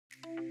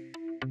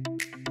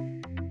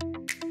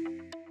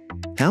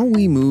How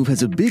we move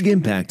has a big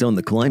impact on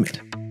the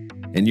climate.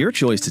 And your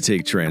choice to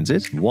take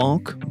transit,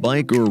 walk,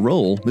 bike, or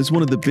roll is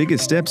one of the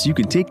biggest steps you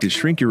can take to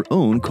shrink your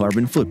own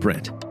carbon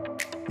footprint.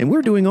 And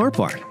we're doing our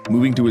part,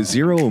 moving to a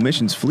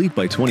zero-emissions fleet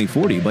by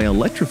 2040 by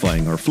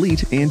electrifying our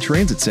fleet and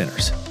transit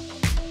centers.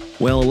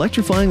 While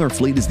electrifying our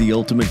fleet is the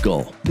ultimate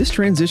goal, this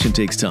transition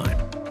takes time.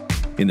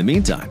 In the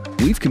meantime,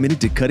 we've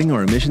committed to cutting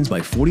our emissions by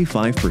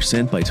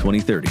 45% by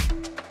 2030.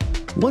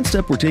 One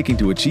step we're taking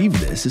to achieve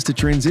this is to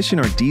transition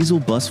our diesel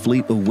bus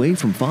fleet away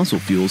from fossil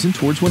fuels and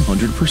towards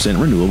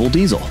 100% renewable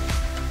diesel.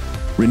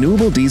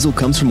 Renewable diesel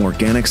comes from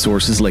organic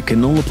sources like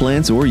canola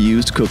plants or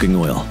used cooking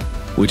oil,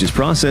 which is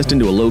processed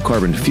into a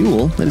low-carbon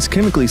fuel that is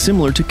chemically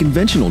similar to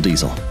conventional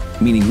diesel,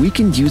 meaning we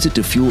can use it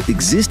to fuel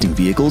existing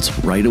vehicles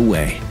right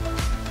away.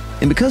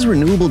 And because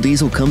renewable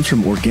diesel comes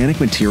from organic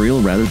material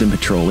rather than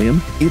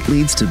petroleum, it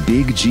leads to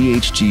big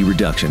GHG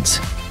reductions,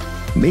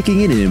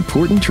 making it an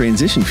important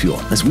transition fuel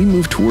as we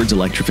move towards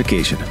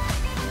electrification.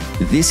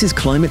 This is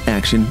climate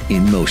action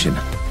in motion.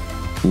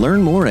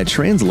 Learn more at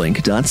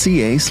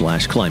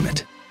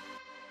translink.ca/climate.